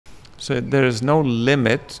So there is no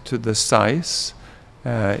limit to the size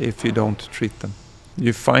if you don't treat them.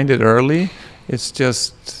 You find it early, it's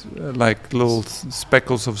just like little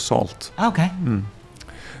speckles of salt. Okay.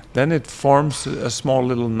 Then it forms a small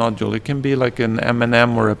little nodule. It can be like an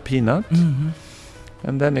M&M or a peanut.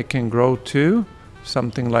 And then it can grow to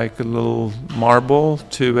something like a little marble,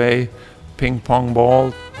 to a ping pong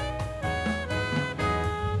ball.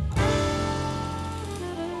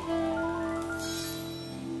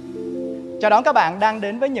 Chào đón các bạn đang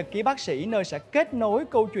đến với Nhật Ký Bác Sĩ, nơi sẽ kết nối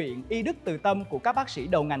câu chuyện y đức từ tâm của các bác sĩ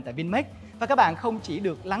đầu ngành tại Vinmec. Và các bạn không chỉ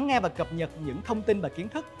được lắng nghe và cập nhật những thông tin và kiến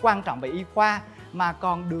thức quan trọng về y khoa, mà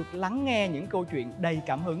còn được lắng nghe những câu chuyện đầy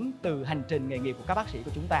cảm hứng từ hành trình nghề nghiệp của các bác sĩ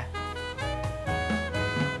của chúng ta.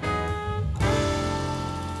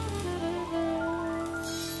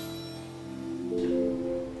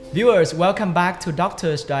 Viewers, welcome back to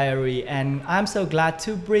Doctor's Diary, and I'm so glad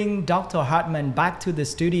to bring Dr. Hartman back to the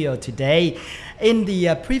studio today. In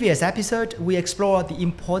the previous episode, we explored the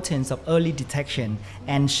importance of early detection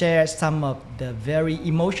and shared some of the very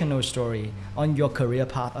emotional story on your career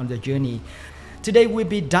path, on the journey. Today, we'll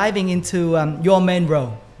be diving into your main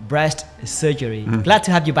role, breast surgery. Glad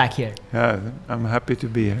to have you back here. Yeah, I'm happy to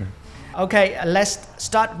be here. Okay, let's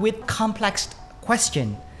start with complex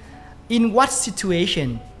question. In what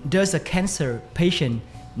situation does a cancer patient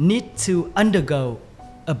need to undergo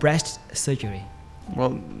a breast surgery?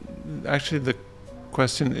 Well, actually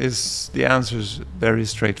the answer is very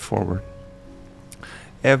straightforward.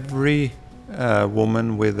 Every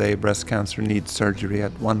woman with a breast cancer needs surgery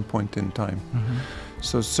at one point in time.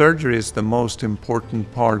 So surgery is the most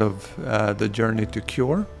important part of the journey to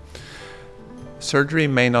cure. Surgery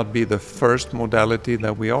may not be the first modality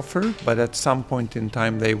that we offer, but at some point in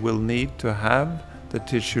time they will need to have the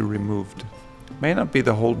tissue removed. May not be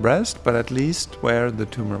the whole breast, but at least where the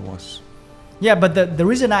tumor was. Yeah, but the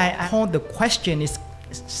reason I hold the question is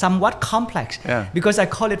somewhat complex, because I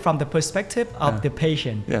call it from the perspective of the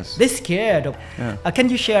patient. Yes. They're scared. Can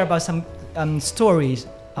you share about some stories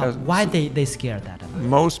of why they scared that?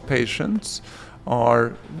 Most patients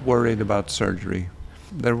are worried about surgery.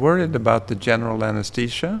 They're worried about the general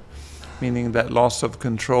anesthesia, meaning that loss of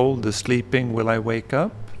control, the sleeping, will I wake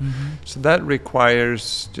up? So that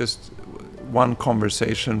requires just one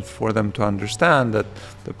conversation for them to understand that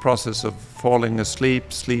the process of falling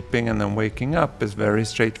asleep, sleeping, and then waking up is very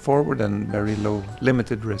straightforward and very low,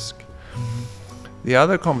 limited risk. The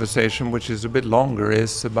other conversation, which is a bit longer,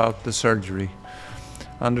 is about the surgery.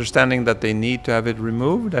 Understanding that they need to have it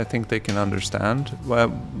removed, I think they can understand.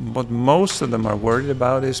 What most of them are worried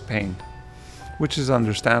about is pain, which is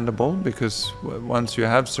understandable because once you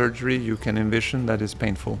have surgery, you can envision that it's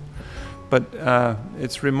painful. But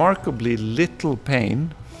it's remarkably little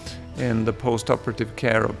pain in the post-operative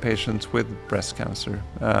care of patients with breast cancer.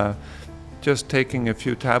 Just taking a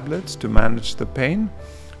few tablets to manage the pain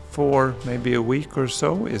for maybe a week or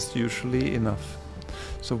so is usually enough.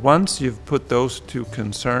 So once you've put those two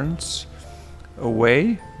concerns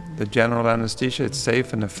away, the general anesthesia, it's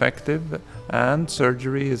safe and effective, and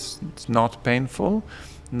surgery is not painful,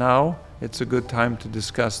 now it's a good time to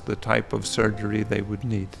discuss the type of surgery they would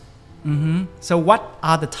need. So what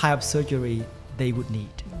are the type of surgery they would need?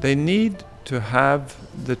 They need to have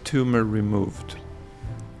the tumor removed.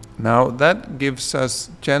 Now that gives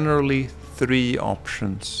us generally three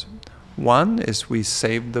options. One is we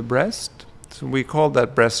save the breast. So we call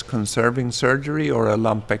that breast conserving surgery or a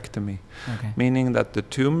lumpectomy, meaning that the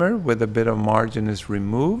tumor with a bit of margin is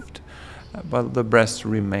removed, but the breast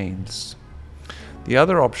remains. The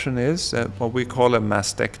other option is what we call a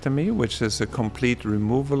mastectomy, which is a complete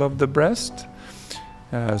removal of the breast.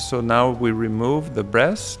 So now we remove the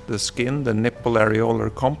breast, the skin, the nipple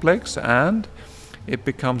areolar complex, and it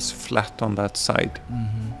becomes flat on that side.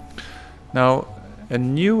 Now, a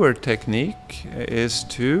newer technique is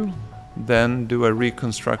to then do a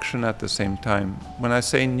reconstruction at the same time. When I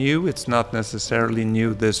say new, it's not necessarily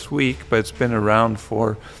new this week, but it's been around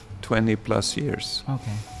for 20 plus years.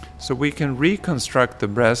 So we can reconstruct the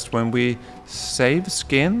breast when we save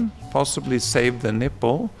skin, possibly save the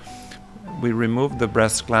nipple. We remove the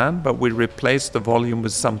breast gland, but we replace the volume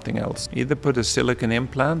with something else. Either put a silicone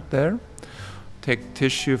implant there, take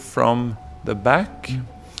tissue from the back,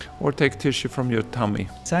 or take tissue from your tummy.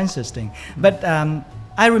 So interesting. But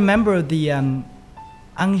I remember the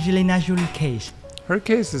Angielina Jolie case. Her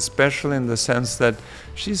case is special in the sense that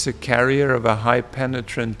she's a carrier of a high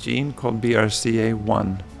penetrant gene called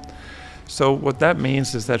BRCA1. So what that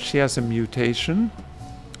means is that she has a mutation,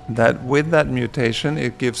 that with that mutation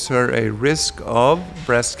it gives her a risk of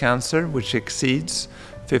breast cancer which exceeds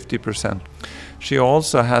 50%. she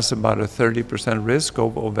also has about a 30% risk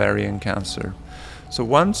of ovarian cancer. So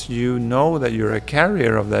once you know that you're a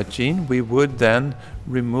carrier of that gene, we would then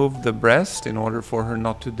remove the breast in order for her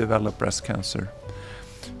not to develop breast cancer.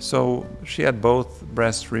 So she had both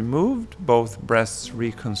breasts removed, both breasts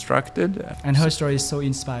reconstructed. And her story is so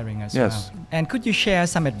inspiring as Yes. well. And could you share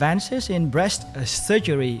some advances in breast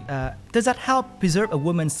surgery? Does that help preserve a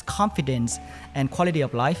woman's confidence and quality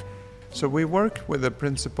of life? So we work with the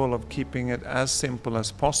principle of keeping it as simple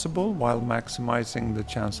as possible while maximizing the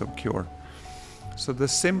chance of cure. So the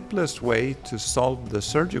simplest way to solve the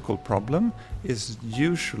surgical problem is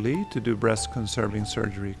usually to do breast conserving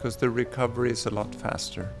surgery because the recovery is a lot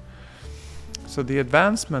faster. So the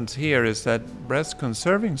advancement here is that breast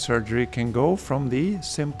conserving surgery can go from the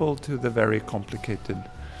simple to the very complicated.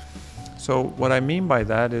 So what I mean by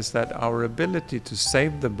that is that our ability to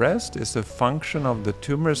save the breast is a function of the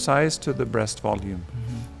tumor size to the breast volume.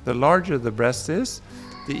 The larger the breast is,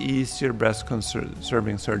 the easier breast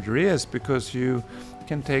conserving surgery is because you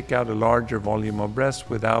can take out a larger volume of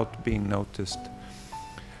breast without being noticed.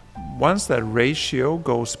 Once that ratio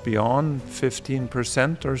goes beyond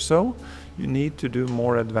 15% or so, you need to do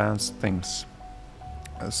more advanced things.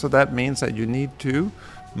 So that means that you need to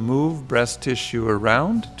move breast tissue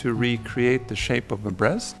around to recreate the shape of a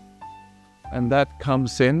breast. And that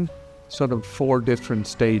comes in sort of 4 different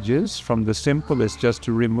stages. From the simple is just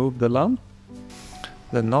to remove the lump.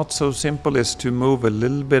 The not so simple is to move a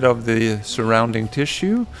little bit of the surrounding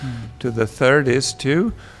tissue. To the third is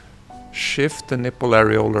to shift the nipple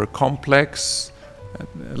areolar complex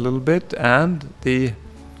a little bit. And the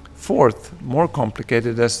fourth, more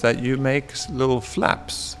complicated, is that you make little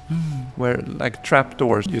flaps where, like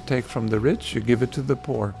trapdoors, you take from the rich, you give it to the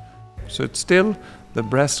poor. So it's still, the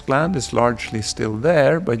breast gland is largely still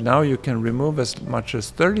there, but now you can remove as much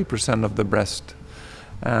as 30% of the breast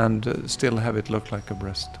and still have it look like a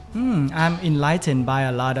breast. I'm enlightened by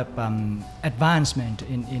a lot of advancement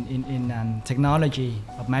in technology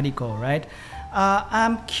of medical, right?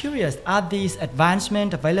 I'm curious, are these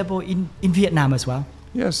advancements available in Vietnam as well?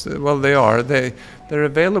 Yes, well they are. They're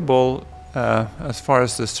available as far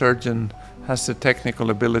as the surgeon has the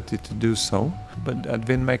technical ability to do so. But at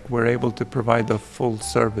Vinmec we're able to provide a full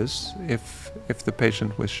service if the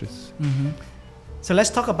patient wishes. So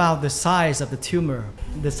let's talk about the size of the tumor.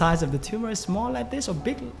 The size of the tumor is small like this or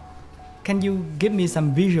big? Can you give me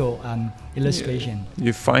some visual illustration?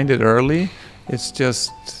 You find it early. It's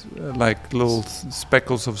just like little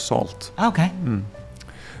speckles of salt. Okay.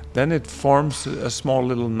 Then it forms a small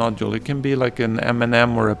little nodule. It can be like an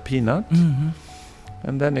M&M or a peanut.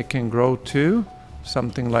 And then it can grow to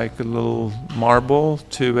something like a little marble,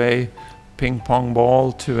 to a ping pong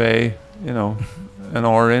ball, to a, an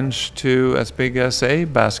orange, to as big as a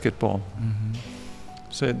basketball.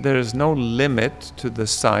 So there is no limit to the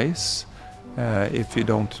size if you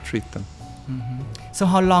don't treat them. So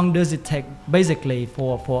how long does it take basically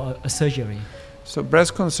for a surgery? So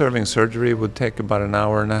breast conserving surgery would take about an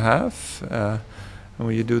hour and a half. And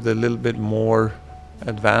when you do the little bit more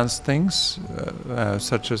advanced things,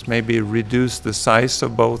 such as maybe reduce the size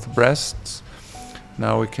of both breasts,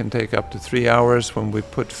 now it can take up to 3 hours. When we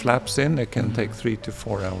put flaps in, it can take 3 to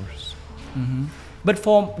 4 hours. But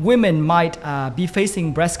for women might be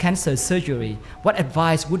facing breast cancer surgery, what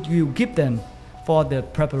advice would you give them for the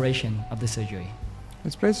preparation of the surgery?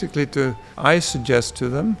 It's basically I suggest to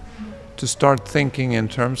them to start thinking in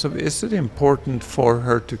terms of, is it important for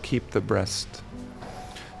her to keep the breast?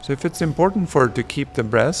 So if it's important for her to keep the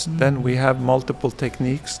breast, then we have multiple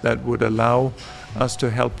techniques that would allow us to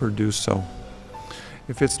help her do so.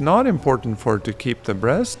 If it's not important for her to keep the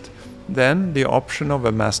breast, then the option of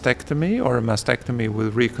a mastectomy or a mastectomy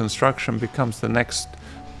with reconstruction becomes the next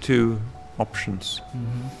 2 options.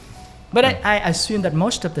 But I assume that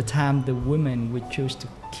most of the time the women would choose to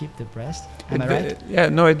keep the breast. Am I right? Yeah,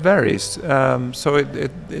 no, it varies. So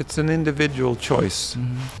it's an individual choice,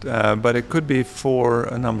 but it could be for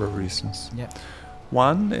a number of reasons.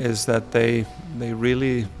 One is that they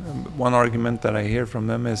really, one argument that I hear from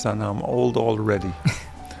them is that I'm old already.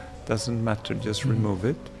 Doesn't matter, just remove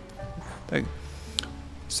it.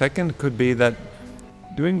 Second could be that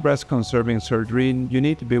doing breast conserving surgery, you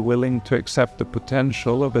need to be willing to accept the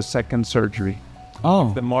potential of a second surgery.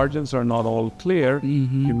 If the margins are not all clear,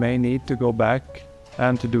 you may need to go back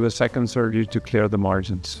and to do a second surgery to clear the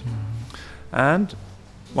margins. And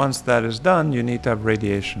once that is done, you need to have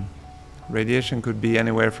radiation. Radiation could be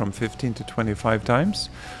anywhere from 15 to 25 times,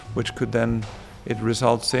 which could then, it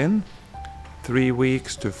results in 3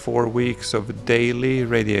 weeks to 4 weeks of daily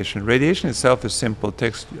radiation. Radiation itself is simple, it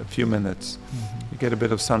takes a few minutes. You get a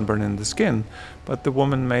bit of sunburn in the skin, but the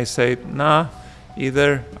woman may say, nah,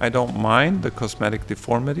 Either I don't mind the cosmetic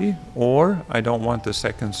deformity, or I don't want the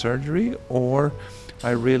second surgery, or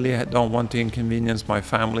I really don't want to inconvenience my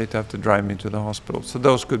family to have to drive me to the hospital. So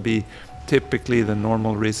those could be typically the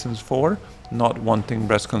normal reasons for not wanting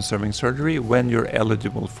breast conserving surgery when you're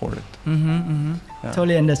eligible for it. Yeah.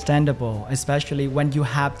 Totally understandable, especially when you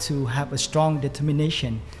have to have a strong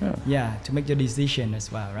determination, to make your decision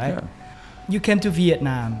as well, right? Yeah. You came to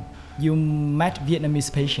Vietnam, you met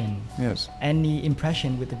Vietnamese patient. Yes. Any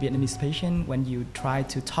impression with the Vietnamese patient when you try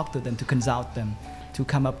to talk to them, to consult them, to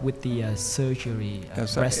come up with the surgery,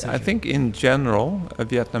 Yes, breast surgery? I think in general, a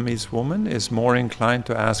Vietnamese woman is more inclined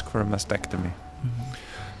to ask for a mastectomy,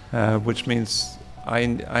 which means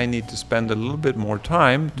I need to spend a little bit more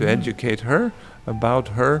time to educate her about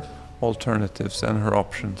her alternatives and her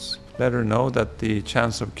options. Let her know that the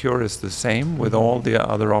chance of cure is the same with all the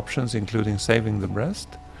other options, including saving the breast,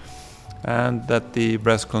 and that the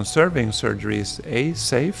breast conserving surgery is A,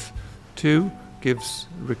 safe, 2, gives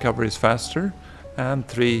recoveries faster, and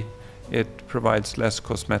 3, it provides less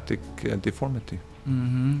cosmetic deformity.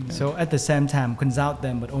 So at the same time, consult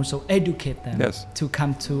them, but also educate them to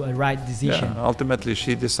come to a right decision. Yeah, ultimately,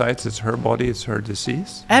 she decides it's her body, it's her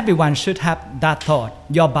disease. Everyone should have that thought,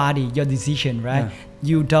 your body, your decision, right? Yeah.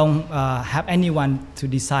 You don't have anyone to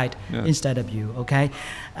decide instead of you, okay?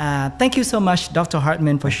 Thank you so much, Dr.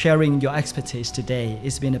 Hartman, for sharing your expertise today.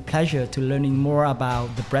 It's been a pleasure to learning more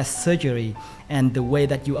about the breast surgery and the way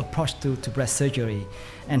that you approach to breast surgery,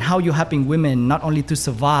 and how you're helping women not only to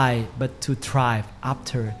survive, but to thrive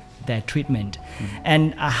after their treatment.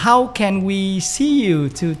 And how can we see you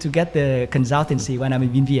to get the consultancy when I'm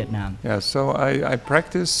in Vietnam? Yeah, so I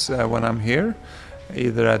practice when I'm here,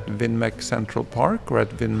 either at Vinmec Central Park or at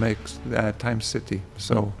Vinmec Times City.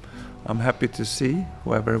 So I'm happy to see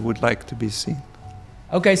whoever would like to be seen.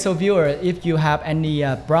 Okay, so viewer, if you have any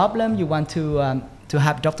problem, you want to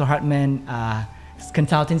have Dr. Hartman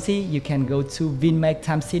consultancy, you can go to Vinmec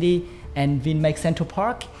Times City and Vinmec Central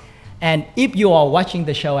Park. And if you are watching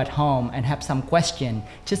the show at home and have some question,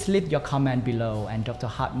 just leave your comment below, and Dr.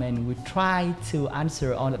 Hartman will try to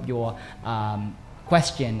answer all of your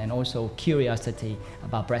question and also curiosity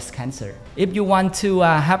about breast cancer. If you want to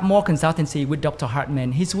have more consultancy with Dr.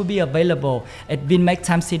 Hartman, he will be available at Vinmec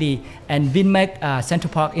Times City and Vinmec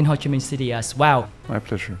Central Park in Ho Chi Minh City as well. My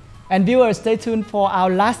pleasure. And viewers, stay tuned for our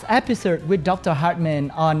last episode with Dr. Hartman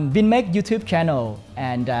on Vinmec YouTube channel.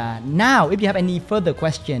 And now, if you have any further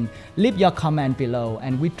question, leave your comment below,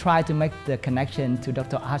 and we try to make the connection to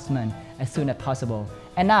Dr. Hartman as soon as possible.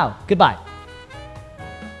 And now, goodbye.